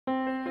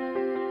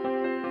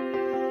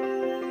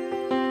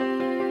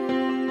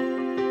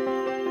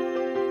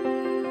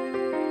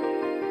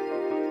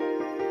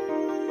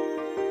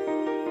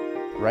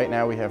right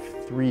now we have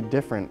 3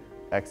 different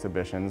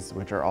exhibitions,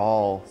 which are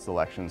all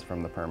selections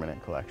from the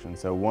permanent collection.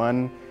 So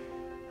one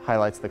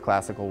highlights the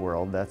classical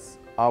world. That's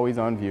always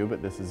on view,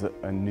 but this is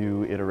a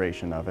new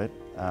iteration of it,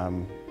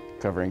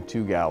 covering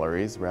 2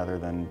 galleries rather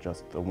than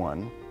just the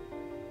one.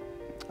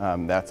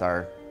 That's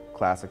our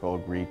classical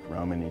Greek,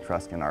 Roman,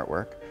 Etruscan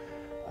artwork.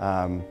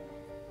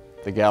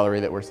 The gallery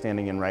that we're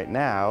standing in right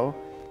now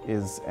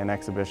is an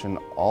exhibition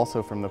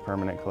also from the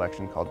permanent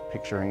collection called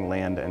Picturing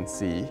Land and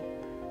Sea.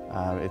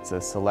 It's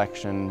a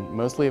selection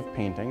mostly of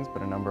paintings,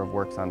 but a number of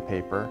works on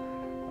paper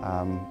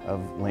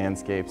of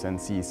landscapes and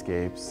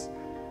seascapes.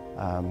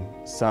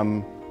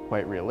 Some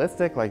quite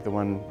realistic, like the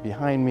one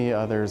behind me,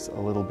 others a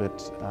little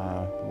bit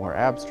more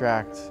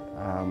abstract.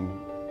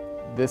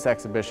 This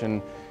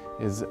exhibition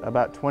is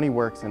about 20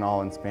 works in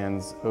all and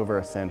spans over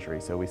a century.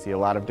 So we see a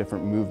lot of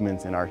different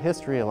movements in art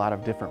history, a lot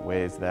of different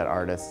ways that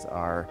artists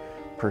are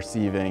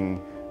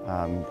perceiving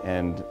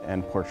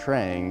and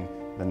portraying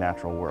the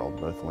natural world,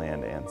 both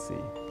land and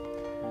sea.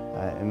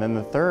 And then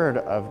the third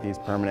of these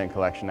permanent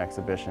collection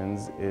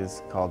exhibitions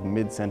is called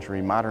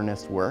Mid-Century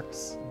Modernist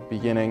works,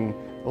 beginning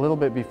a little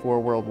bit before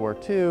World War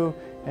II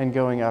and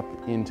going up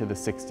into the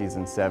 60s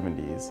and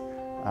 70s.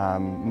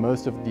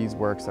 Most of these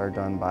works are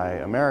done by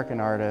American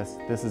artists.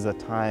 This is a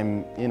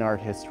time in art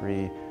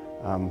history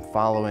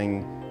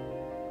following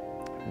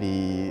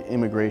the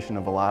immigration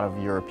of a lot of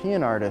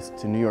European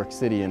artists to New York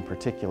City in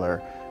particular,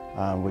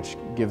 which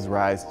gives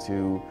rise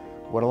to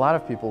what a lot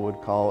of people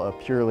would call a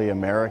purely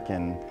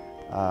American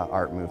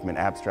art movement,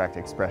 abstract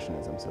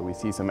expressionism. So we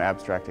see some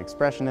abstract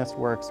expressionist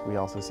works. We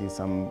also see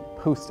some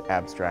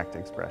post-abstract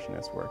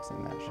expressionist works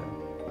in that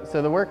show.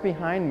 So the work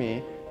behind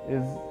me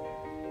is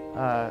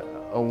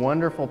a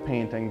wonderful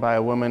painting by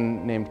a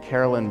woman named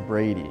Carolyn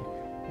Brady.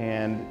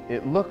 And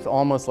it looks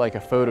almost like a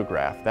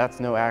photograph.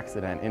 That's no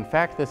accident. In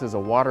fact, this is a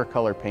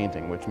watercolor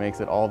painting, which makes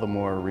it all the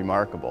more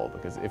remarkable,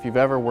 because if you've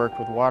ever worked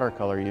with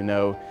watercolor, you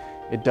know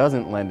it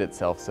doesn't lend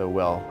itself so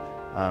well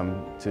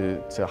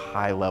to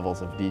high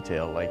levels of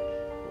detail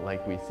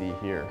like we see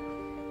here.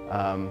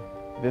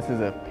 This is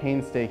a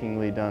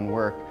painstakingly done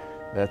work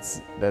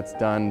that's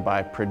done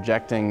by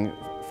projecting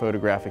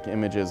photographic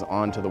images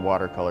onto the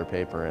watercolor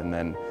paper and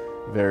then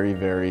very,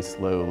 very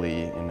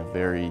slowly, in a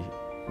very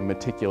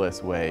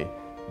meticulous way,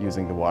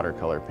 using the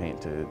watercolor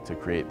paint to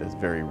create this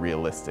very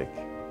realistic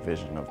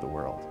vision of the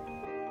world.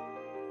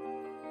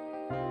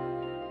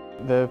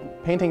 The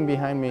painting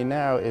behind me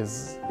now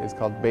is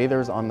called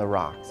Bathers on the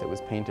Rocks. It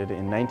was painted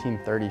in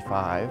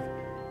 1935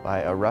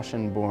 by a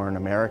Russian-born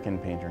American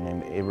painter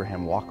named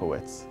Abraham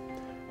Walkowitz.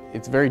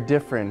 It's very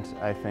different,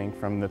 I think,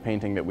 from the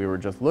painting that we were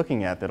just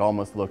looking at that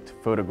almost looked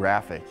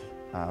photographic.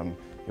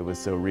 It was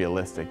so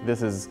realistic.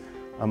 This is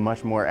a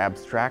much more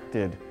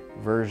abstracted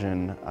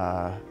version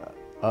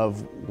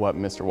of what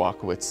Mr.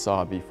 Walkowitz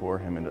saw before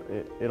him, and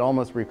it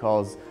almost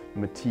recalls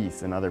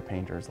Matisse and other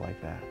painters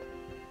like that.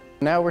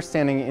 Now we're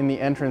standing in the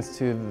entrance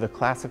to the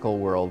Classical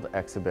World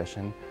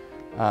exhibition,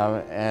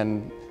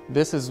 and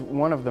this is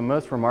one of the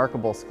most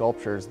remarkable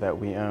sculptures that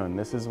we own.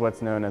 This is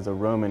what's known as a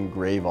Roman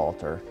grave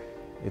altar.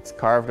 It's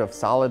carved of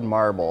solid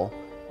marble,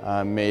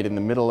 made in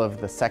the middle of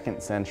the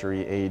 2nd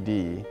century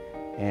AD,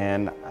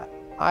 and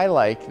I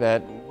like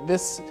that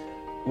this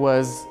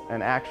was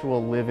an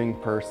actual living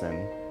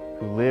person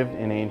who lived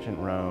in ancient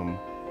Rome,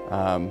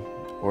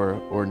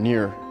 or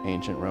near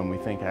ancient Rome. We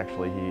think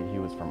actually he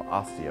was from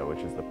Ostia, which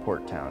is the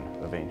port town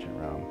of ancient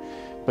Rome.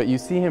 But you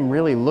see him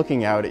really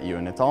looking out at you,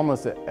 and it's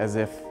almost as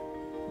if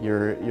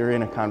you're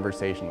in a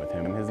conversation with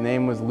him. His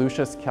name was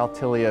Lucius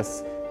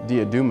Caltilius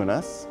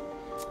Diaduminus,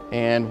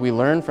 and we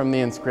learn from the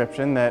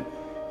inscription that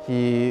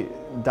he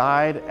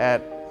died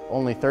at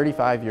only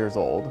 35 years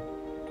old,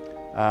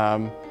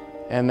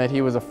 and that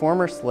he was a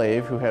former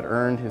slave who had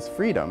earned his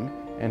freedom,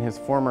 and his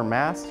former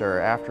master,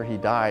 after he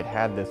died,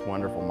 had this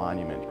wonderful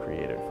monument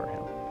created for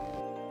him.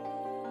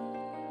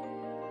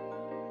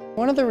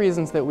 One of the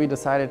reasons that we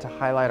decided to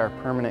highlight our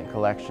permanent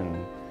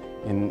collection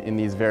in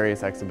these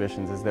various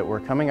exhibitions is that we're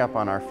coming up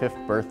on our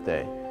 5th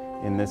birthday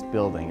in this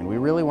building, and we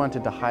really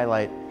wanted to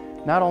highlight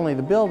not only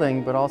the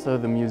building, but also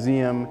the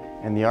museum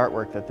and the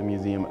artwork that the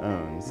museum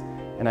owns.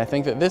 And I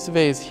think that this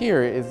vase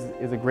here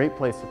is a great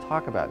place to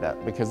talk about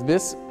that, because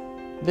this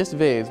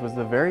vase was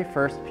the very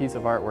first piece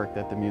of artwork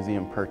that the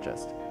museum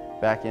purchased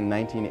back in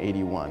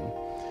 1981.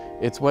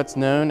 It's what's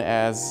known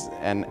as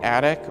an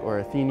Attic or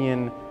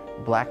Athenian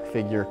black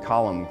figure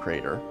column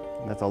crater.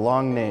 That's a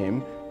long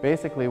name.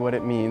 Basically what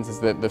it means is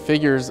that the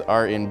figures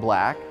are in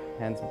black,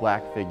 hence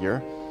black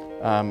figure,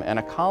 and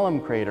a column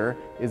crater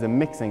is a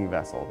mixing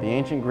vessel. The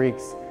ancient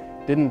Greeks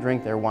didn't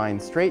drink their wine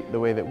straight the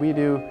way that we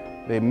do.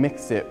 They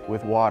mixed it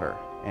with water.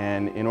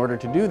 And in order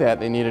to do that,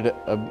 they needed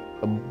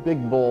a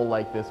big bowl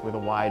like this with a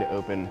wide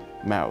open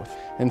mouth.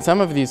 And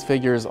some of these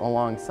figures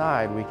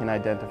alongside we can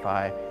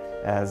identify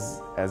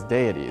as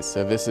deities.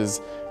 So this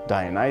is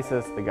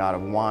Dionysus, the god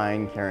of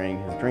wine,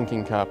 carrying his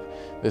drinking cup.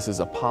 This is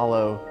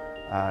Apollo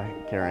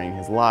carrying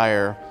his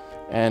lyre.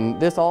 And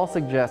this all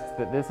suggests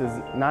that this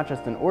is not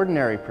just an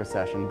ordinary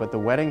procession, but the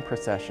wedding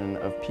procession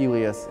of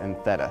Peleus and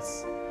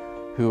Thetis.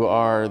 who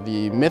are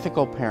the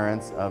mythical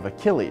parents of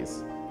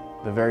Achilles,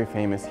 the very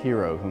famous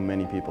hero whom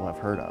many people have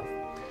heard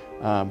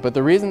of. But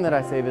the reason that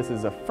I say this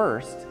is a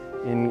first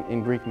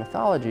in Greek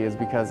mythology is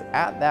because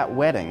at that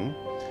wedding,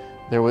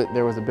 there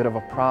was a bit of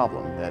a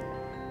problem, that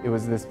it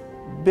was this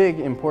big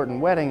important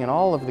wedding and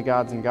all of the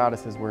gods and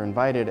goddesses were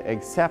invited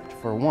except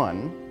for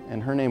one,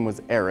 and her name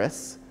was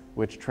Eris,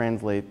 which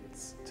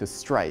translates to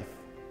strife.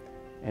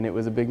 And it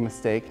was a big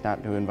mistake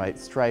not to invite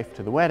strife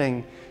to the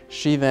wedding.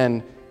 She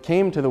then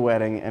came to the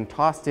wedding and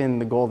tossed in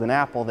the golden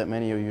apple that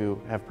many of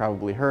you have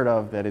probably heard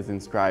of, that is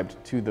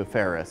inscribed to the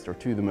fairest, or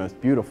to the most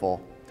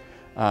beautiful,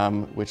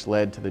 which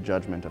led to the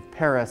judgment of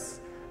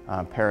Paris.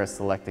 Paris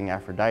selecting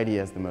Aphrodite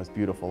as the most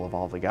beautiful of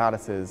all the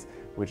goddesses,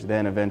 which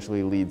then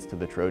eventually leads to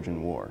the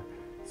Trojan War.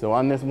 So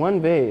on this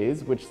one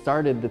vase, which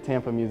started the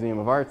Tampa Museum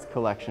of Art's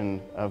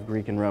collection of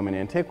Greek and Roman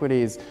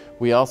antiquities,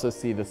 we also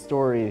see the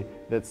story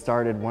that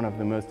started one of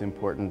the most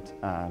important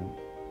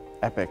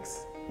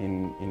epics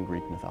in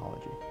Greek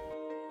mythology.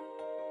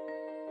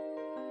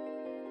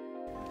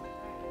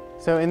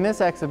 So in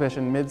this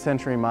exhibition,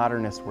 Mid-Century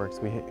Modernist works,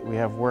 we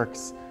have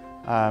works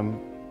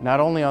not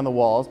only on the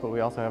walls, but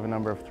we also have a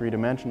number of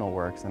three-dimensional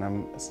works, and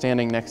I'm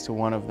standing next to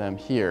one of them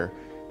here.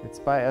 It's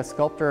by a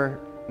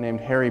sculptor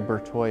named Harry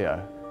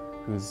Bertoia,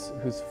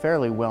 who's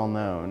fairly well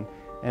known.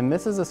 And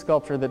this is a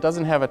sculpture that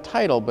doesn't have a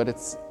title, but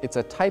it's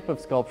a type of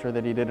sculpture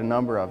that he did a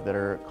number of that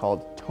are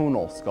called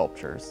tonal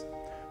sculptures,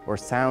 or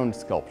sound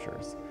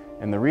sculptures.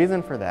 And the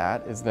reason for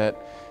that is that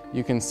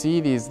you can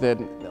see these that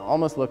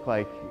almost look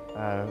like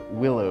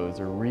willows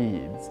or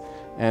reeds.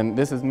 And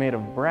this is made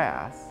of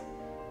brass,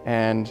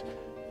 and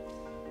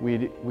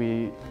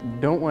we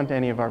don't want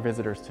any of our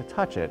visitors to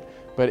touch it.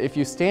 But if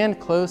you stand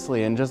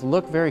closely and just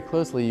look very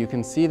closely, you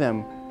can see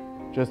them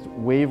just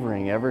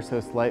wavering ever so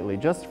slightly,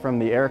 just from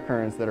the air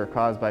currents that are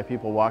caused by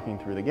people walking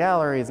through the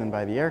galleries and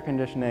by the air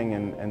conditioning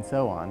and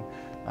so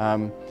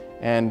on.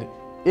 And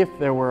if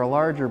there were a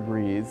larger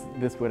breeze,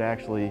 this would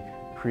actually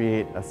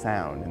create a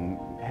sound, and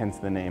hence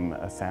the name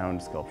a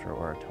sound sculpture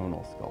or a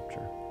tonal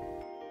sculpture.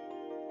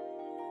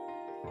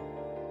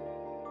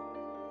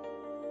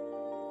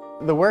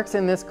 The works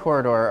in this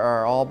corridor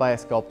are all by a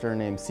sculptor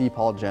named C.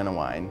 Paul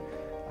Genuine.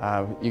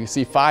 You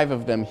see 5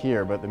 of them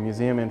here, but the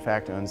museum in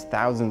fact owns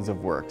thousands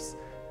of works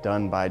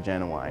done by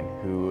Genuine,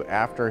 who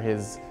after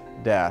his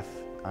death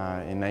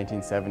in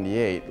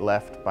 1978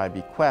 left by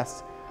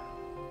bequest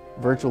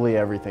virtually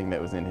everything that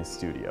was in his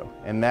studio.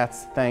 And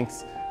that's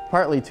thanks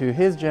partly to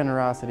his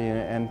generosity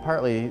and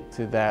partly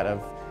to that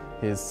of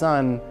his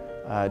son,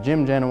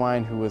 Jim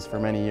Genuine, who was for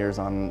many years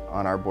on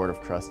our board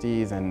of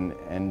trustees,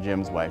 and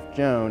Jim's wife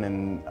Joan,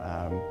 and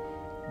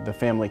the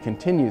family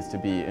continues to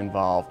be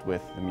involved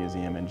with the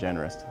museum and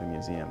generous to the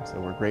museum, so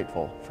we're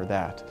grateful for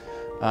that.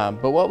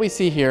 But what we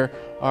see here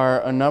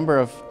are a number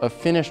of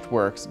finished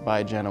works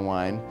by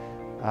Genuine,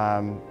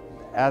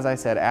 as I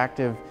said,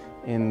 active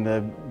in the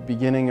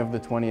beginning of the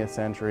 20th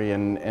century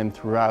and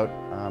throughout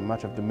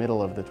much of the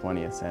middle of the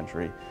 20th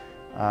century.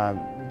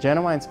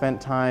 Genuine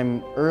spent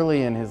time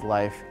early in his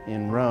life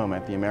in Rome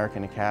at the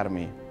American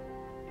Academy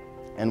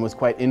and was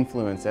quite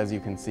influenced, as you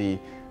can see,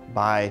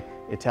 by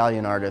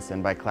Italian artists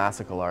and by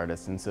classical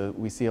artists. And so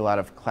we see a lot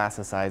of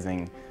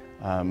classicizing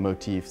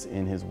motifs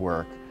in his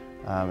work.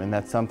 And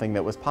that's something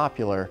that was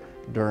popular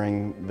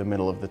during the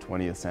middle of the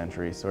 20th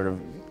century, sort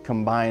of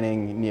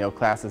combining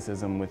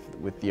neoclassicism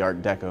with the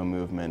Art Deco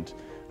movement.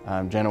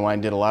 Genuine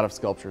did a lot of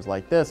sculptures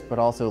like this, but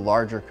also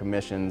larger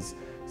commissions,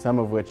 some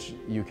of which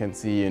you can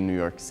see in New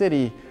York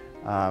City,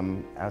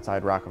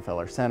 outside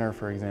Rockefeller Center,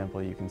 for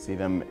example. You can see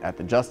them at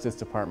the Justice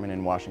Department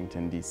in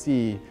Washington,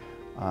 D.C.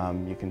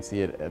 You can see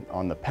it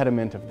on the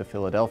pediment of the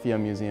Philadelphia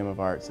Museum of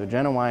Art. So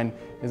Genuine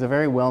is a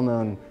very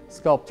well-known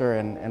sculptor,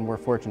 and we're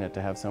fortunate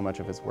to have so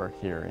much of his work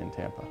here in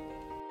Tampa.